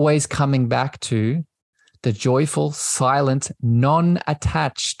always coming back to the joyful, silent,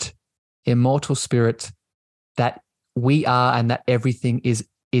 non-attached, immortal spirit that we are and that everything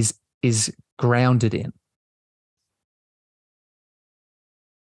is grounded in.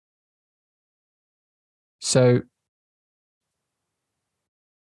 So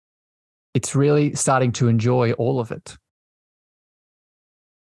it's really starting to enjoy all of it.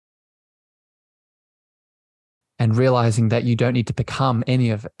 And realizing that you don't need to become any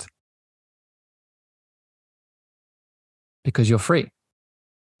of it. Because you're free.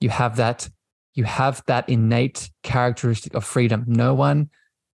 You have that innate characteristic of freedom. No one,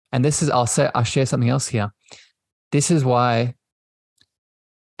 and this is, I'll share something else here. This is why,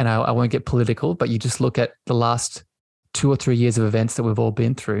 and I won't get political, but you just look at the last 2 or 3 years of events that we've all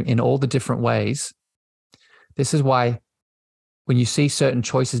been through in all the different ways. This is why when you see certain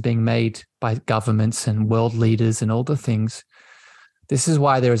choices being made by governments and world leaders and all the things, this is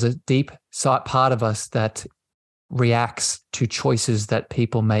why there is a deep part of us that reacts to choices that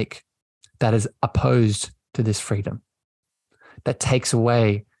people make that is opposed to this freedom, that takes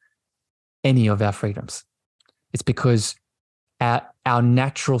away any of our freedoms. It's because our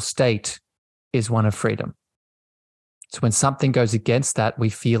natural state is one of freedom. So when something goes against that, we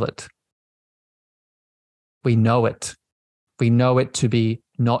feel it. We know it. We know it to be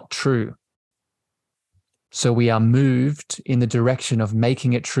not true. So we are moved in the direction of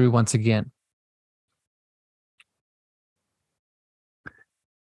making it true once again.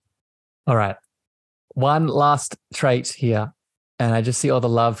 All right. One last trait here. And I just see all the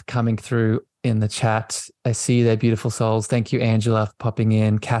love coming through in the chat. I see their beautiful souls. Thank you, Angela, for popping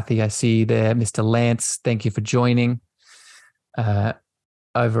in. Kathy, I see there. Mr. Lance, thank you for joining.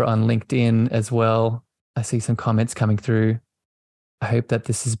 Over on LinkedIn as well, I see some comments coming through. I hope that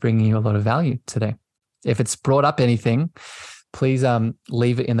this is bringing you a lot of value today. If it's brought up anything, please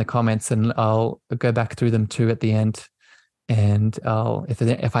leave it in the comments and I'll go back through them too at the end. And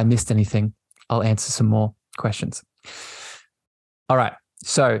if I missed anything, I'll answer some more questions. All right.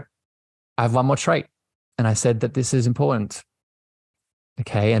 So I have one more trait, and I said that this is important.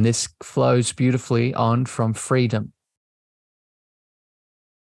 Okay. And this flows beautifully on from freedom.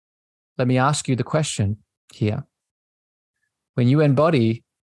 Let me ask you the question here. When you embody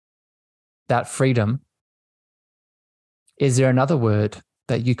that freedom, is there another word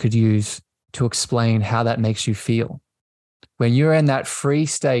that you could use to explain how that makes you feel? When you're in that free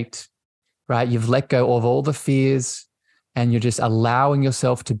state, right, you've let go of all the fears and you're just allowing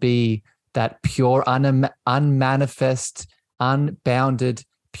yourself to be that pure, unmanifest, unbounded,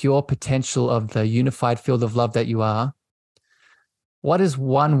 pure potential of the unified field of love that you are. What is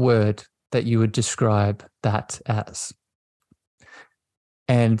one word that you would describe that as?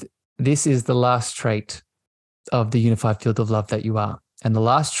 And this is the last trait of the unified field of love that you are. And the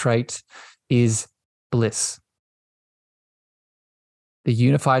last trait is bliss. The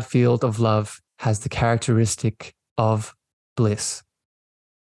unified field of love has the characteristic of bliss.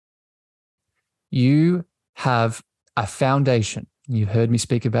 You have a foundation. You've heard me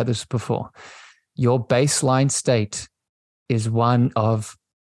speak about this before. Your baseline state is one of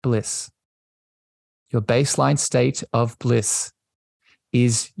bliss. Your baseline state of bliss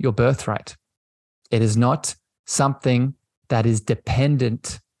is your birthright. It is not something that is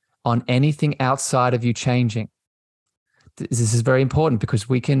dependent on anything outside of you changing. This is very important because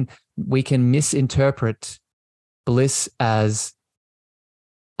we can misinterpret bliss as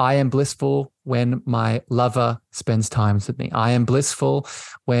I am blissful when my lover spends time with me. I am blissful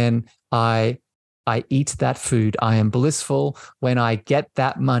when I eat that food. I am blissful when I get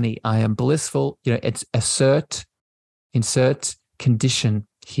that money. I am blissful. It's insert condition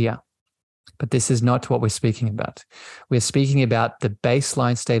here. But this is not what we're speaking about. We're speaking about the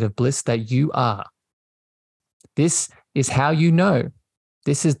baseline state of bliss that you are. This is how you know.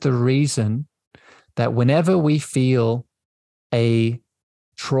 This is the reason that whenever we feel a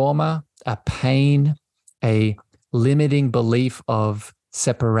trauma, a pain, a limiting belief of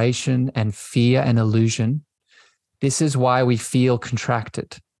separation and fear and illusion, this is why we feel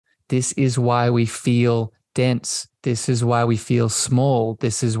contracted. This is why we feel dense. This is why we feel small.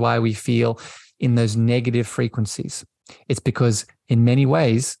 This is why we feel in those negative frequencies. It's because in many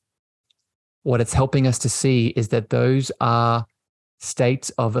ways, what it's helping us to see is that those are states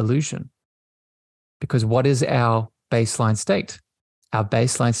of illusion. Because what is our baseline state? Our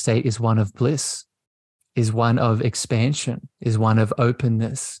baseline state is one of bliss, is one of expansion, is one of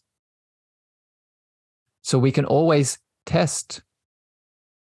openness. So we can always test.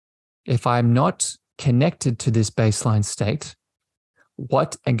 If I'm not connected to this baseline state,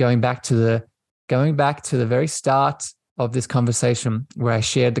 and going back to the very start of this conversation where I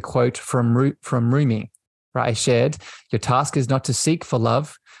shared the quote from Rumi, right? I shared, your task is not to seek for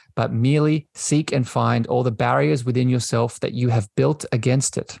love, but merely seek and find all the barriers within yourself that you have built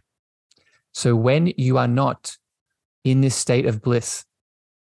against it. So when you are not in this state of bliss,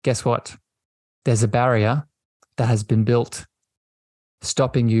 guess what? There's a barrier that has been built.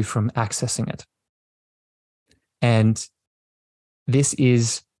 stopping you from accessing it. And this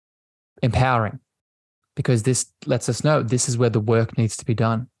is empowering because this lets us know this is where the work needs to be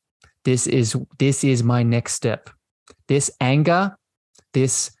done. This is my next step. This anger,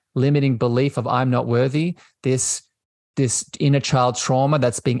 this limiting belief of I'm not worthy, this inner child trauma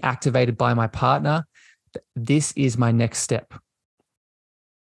that's being activated by my partner, this is my next step.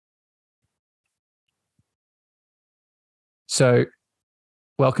 So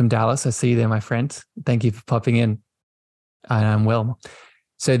welcome, Dallas. I see you there, my friend. Thank you for popping in. I'm well.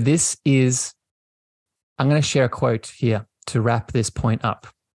 So I'm going to share a quote here to wrap this point up.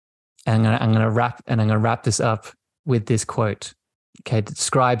 And I'm going to wrap this up with this quote. Okay, it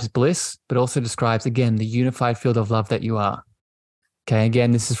describes bliss, but also describes, again, the unified field of love that you are. Okay,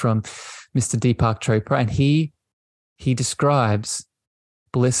 again, this is from Mr. Deepak Chopra, and he describes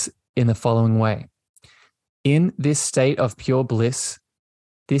bliss in the following way. In this state of pure bliss,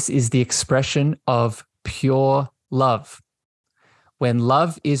 this is the expression of pure love. When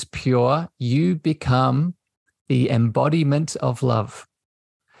love is pure, you become the embodiment of love.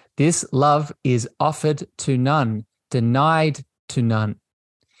 This love is offered to none, denied to none.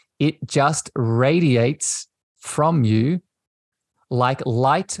 It just radiates from you like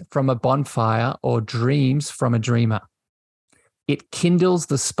light from a bonfire or dreams from a dreamer. It kindles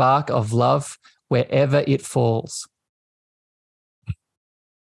the spark of love wherever it falls.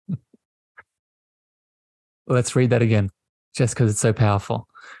 Let's read that again, just because it's so powerful.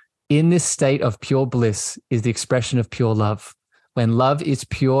 In this state of pure bliss is the expression of pure love. When love is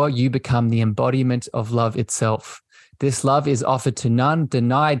pure, you become the embodiment of love itself. This love is offered to none,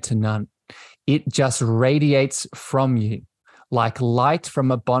 denied to none. It just radiates from you like light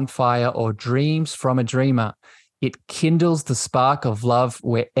from a bonfire or dreams from a dreamer. It kindles the spark of love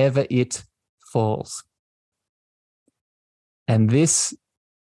wherever it falls. And this,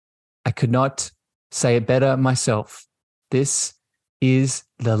 I could not say it better myself. This is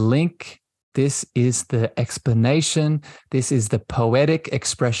the link. This is the explanation. This is the poetic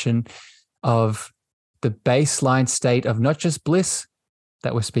expression of the baseline state of not just bliss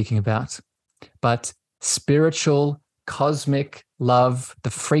that we're speaking about, but spiritual, cosmic love,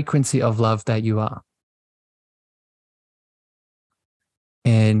 the frequency of love that you are.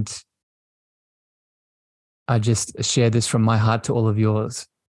 And I just share this from my heart to all of yours.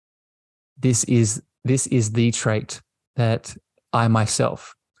 This is the trait that I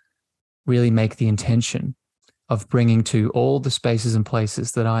myself really make the intention of bringing to all the spaces and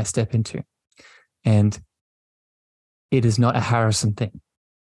places that I step into. And it is not a Harrison thing.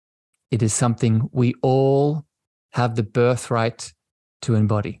 It is something we all have the birthright to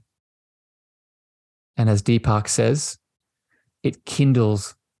embody. And as Deepak says, it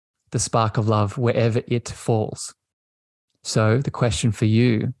kindles the spark of love wherever it falls. So the question for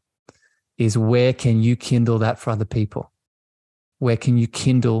you is, where can you kindle that for other people? Where can you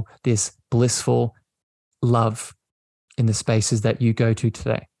kindle this blissful love in the spaces that you go to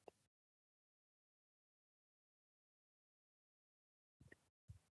today?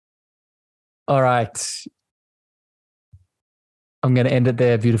 All right. I'm going to end it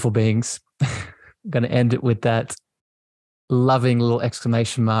there, beautiful beings. I'm going to end it with that loving little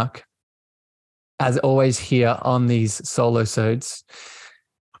exclamation mark. As always here on these solo-sodes,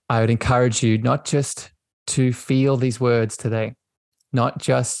 I would encourage you not just to feel these words today, not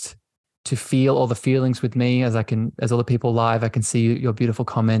just to feel all the feelings with me as all the people live, I can see your beautiful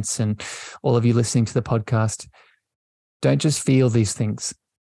comments and all of you listening to the podcast. Don't just feel these things.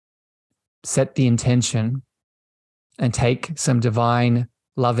 Set the intention and take some divine,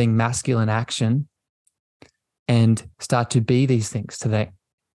 loving, masculine action and start to be these things today.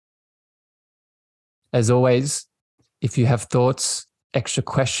 As always, if you have thoughts, extra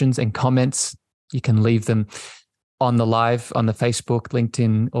questions and comments, you can leave them on the live, on the Facebook,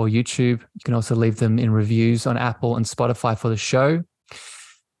 LinkedIn, or YouTube. You can also leave them in reviews on Apple and Spotify for the show.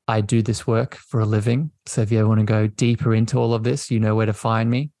 I do this work for a living. So if you ever want to go deeper into all of this, you know where to find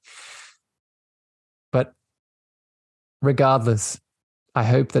me. But regardless, I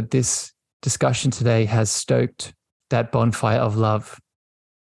hope that this discussion today has stoked that bonfire of love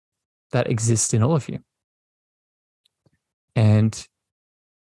that exists in all of you. And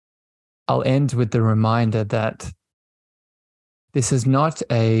I'll end with the reminder that this is not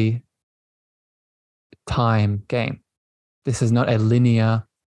a time game. This is not a linear,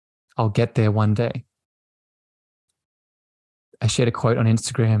 I'll get there one day. I shared a quote on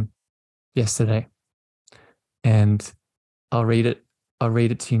Instagram yesterday, and I'll read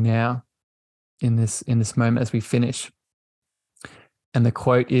it to you now in this moment as we finish. And the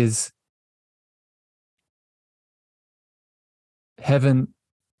quote is, Heaven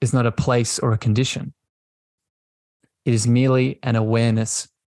is not a place or a condition. It is merely an awareness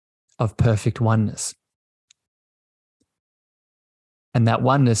of perfect oneness. And that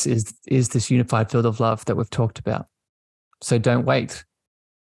oneness is this unified field of love that we've talked about. So don't wait.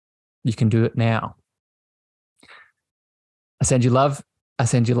 You can do it now. I send you love. I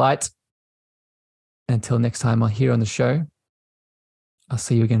send you light. Until next time I'm here on the show, I'll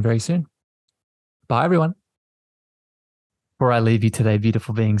see you again very soon. Bye, everyone. Before I leave you today,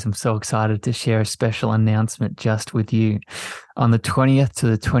 beautiful beings, I'm so excited to share a special announcement just with you. On the 20th to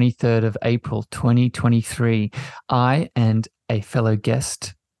the 23rd of April, 2023, I and a fellow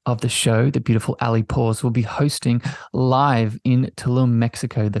guest of the show, the beautiful Ali Paws, will be hosting live in Tulum,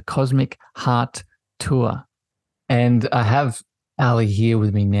 Mexico, the Cosmic Heart Tour. And I have Ali here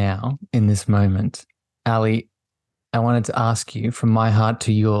with me now in this moment. Ali, I wanted to ask you from my heart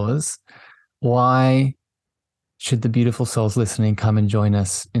to yours, why should the beautiful souls listening come and join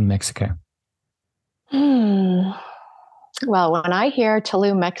us in Mexico? Well, when I hear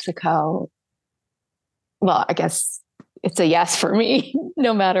Tulum, Mexico, well, I guess it's a yes for me,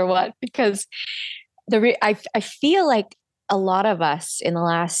 no matter what, because I feel like a lot of us in the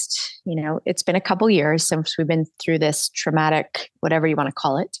last, it's been a couple years since we've been through this traumatic, whatever you want to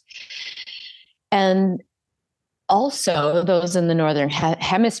call it. And also those in the Northern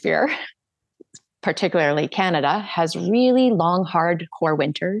Hemisphere, particularly Canada, has really long, hardcore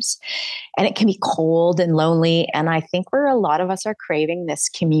winters, and it can be cold and lonely. And I think a lot of us are craving this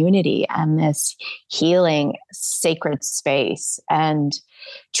community and this healing, sacred space and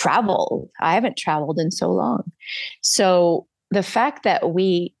travel. I haven't traveled in so long. So the fact that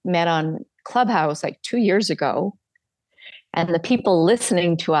we met on Clubhouse like 2 years ago, and the people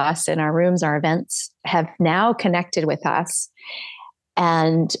listening to us in our rooms, our events, have now connected with us,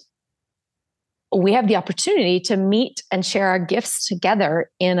 and we have the opportunity to meet and share our gifts together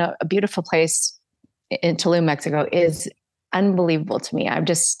in a beautiful place in Tulum, Mexico, is unbelievable to me. I'm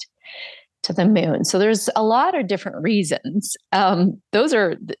just to the moon. So there's a lot of different reasons. Those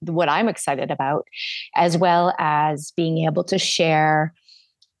are what I'm excited about, as well as being able to share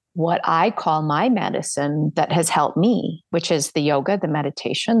what I call my medicine that has helped me, which is the yoga, the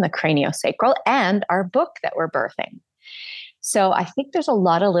meditation, the craniosacral, and our book that we're birthing. So I think there's a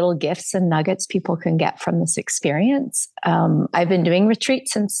lot of little gifts and nuggets people can get from this experience. I've been doing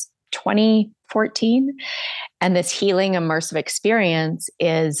retreats since 2014, and this healing immersive experience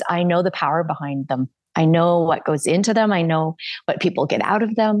I know the power behind them. I know what goes into them. I know what people get out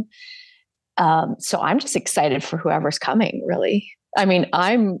of them. So I'm just excited for whoever's coming, really. I mean,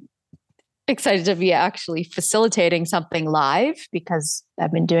 I'm excited to be actually facilitating something live because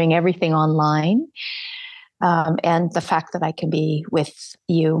I've been doing everything online. And the fact that I can be with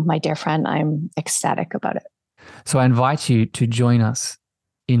you, my dear friend, I'm ecstatic about it. So I invite you to join us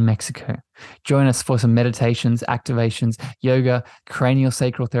in Mexico. Join us for some meditations, activations, yoga,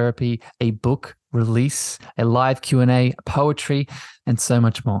 craniosacral therapy, a book release, a live Q&A, poetry, and so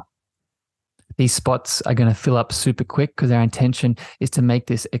much more. These spots are going to fill up super quick because our intention is to make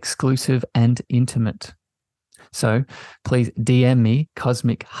this exclusive and intimate. So please DM me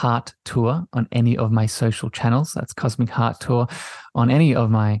Cosmic Heart Tour on any of my social channels. That's Cosmic Heart Tour on any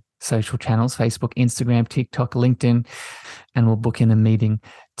of my social channels, Facebook, Instagram, TikTok, LinkedIn, and we'll book in a meeting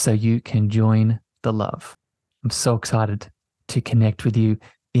so you can join the love. I'm so excited to connect with you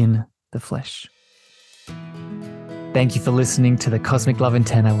in the flesh. Thank you for listening to the Cosmic Love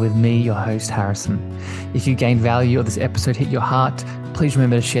Antenna with me, your host, Harrison. If you gained value or this episode hit your heart, please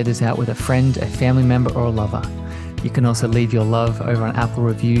remember to share this out with a friend, a family member, or a lover. You can also leave your love over on Apple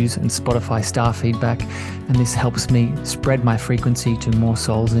reviews and Spotify star feedback, and this helps me spread my frequency to more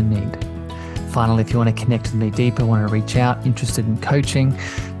souls in need. Finally, if you want to connect with me deeper, want to reach out, interested in coaching,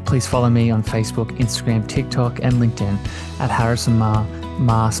 please follow me on Facebook, Instagram, TikTok, and LinkedIn at Harrison Meagher,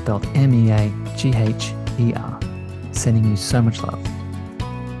 Meagher spelled Meagher. Sending you so much love.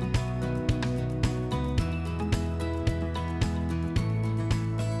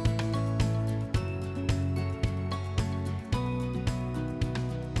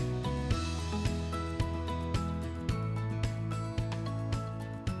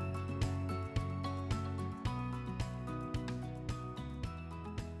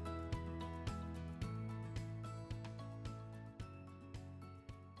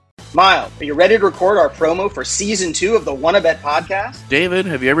 Miles, are you ready to record our promo for Season 2 of the Wanna Bet podcast? David,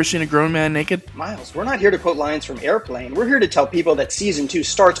 have you ever seen a grown man naked? Miles, we're not here to quote lines from Airplane. We're here to tell people that Season 2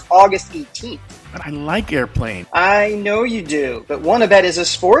 starts August 18th. But I like Airplane. I know you do, but WannaBet is a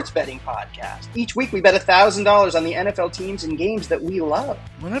sports betting podcast. Each week we bet $1,000 on the NFL teams and games that we love.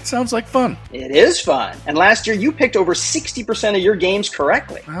 Well, that sounds like fun. It is fun. And last year you picked over 60% of your games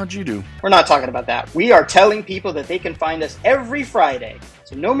correctly. How'd you do? We're not talking about that. We are telling people that they can find us every Friday.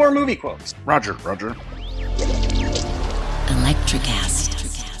 So no more movie quotes. Roger. Electricast.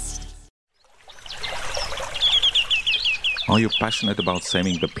 Are you passionate about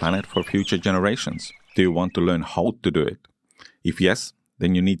saving the planet for future generations? Do you want to learn how to do it? If yes,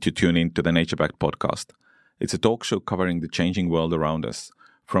 then you need to tune in to the NatureBacked podcast. It's a talk show covering the changing world around us,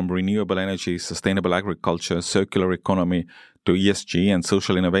 from renewable energy, sustainable agriculture, circular economy, to ESG and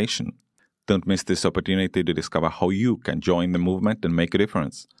social innovation. Don't miss this opportunity to discover how you can join the movement and make a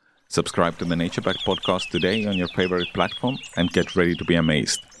difference. Subscribe to the NatureBacked podcast today on your favorite platform and get ready to be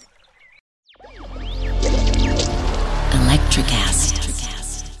amazed. Electricast.